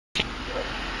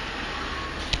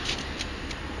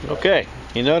Okay,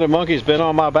 you know the monkey's been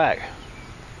on my back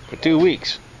for 2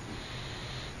 weeks.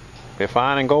 They're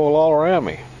finding gold all around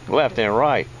me, left and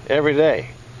right, every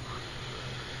day.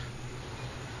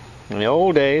 In the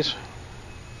old days,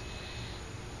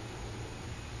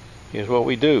 here's what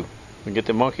we do. We get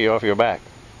the monkey off your back.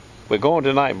 We're going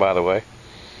tonight, by the way,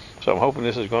 so I'm hoping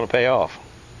this is going to pay off.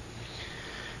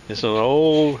 This is an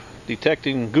old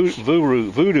detecting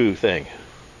voodoo thing.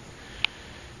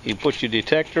 You put your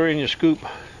detector in your scoop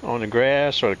on the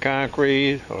grass or the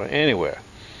concrete or anywhere,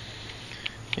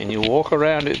 and you walk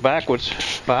around it backwards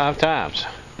 5 times.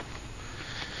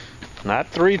 Not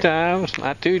 3 times,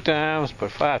 not 2 times,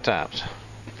 but 5 times.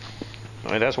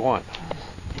 I mean, that's 1.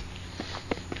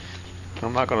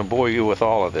 I'm not going to bore you with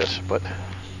all of this, but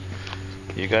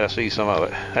you got to see some of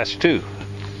it. That's 2.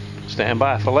 Stand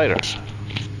by for later.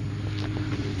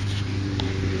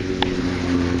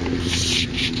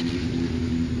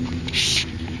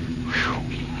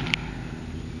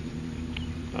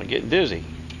 I'm getting dizzy.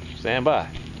 Stand by.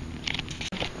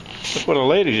 Look what a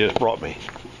lady just brought me.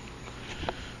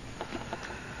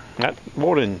 Not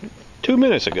more than 2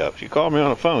 minutes ago. She called me on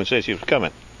the phone and said she was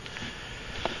coming.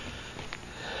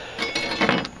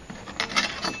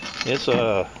 It's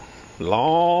a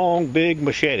long, big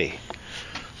machete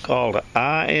called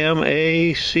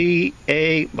IMACA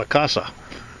Macasa,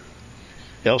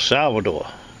 El Salvador.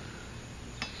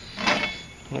 I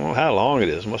don't know how long it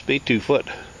is. It must be 2 foot.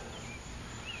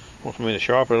 Wants me to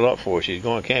sharpen it up for her. She's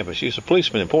going camping. She's a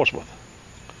policeman in Portsmouth.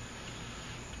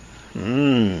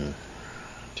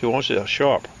 She wants it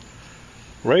sharp.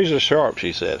 Razor sharp,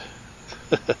 she said.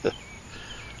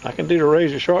 I can do the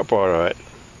razor sharp part, alright.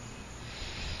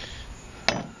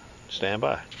 Stand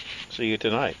by. See you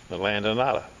tonight. The land of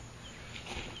nada.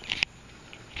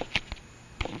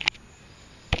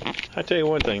 I tell you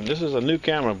one thing. This is a new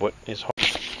camera, but it's hard.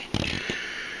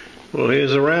 Well,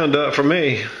 here's a roundup for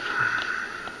me.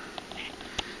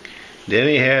 Then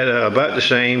he had about the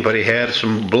same, but he had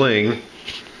some bling.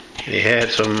 He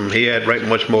had right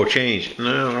much more change.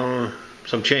 No,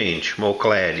 some change, more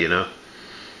clad, you know.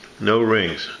 No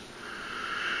rings.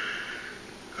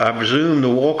 I presume the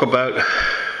walkabout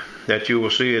that you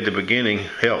will see at the beginning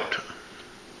helped.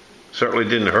 Certainly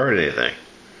didn't hurt anything.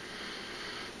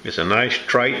 It's a nice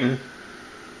Triton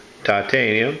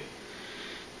titanium,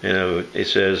 and it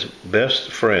says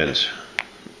best friends,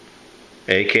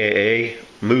 aka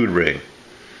mood ring.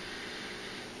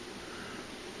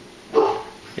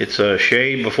 It's a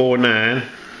shade before 9,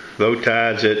 low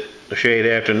tides at a shade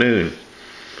after noon.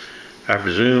 I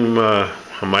presume I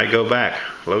might go back.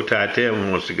 Low tide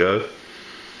 10 wants to go.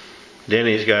 Then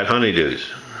he's got honeydews.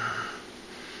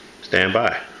 Stand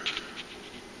by.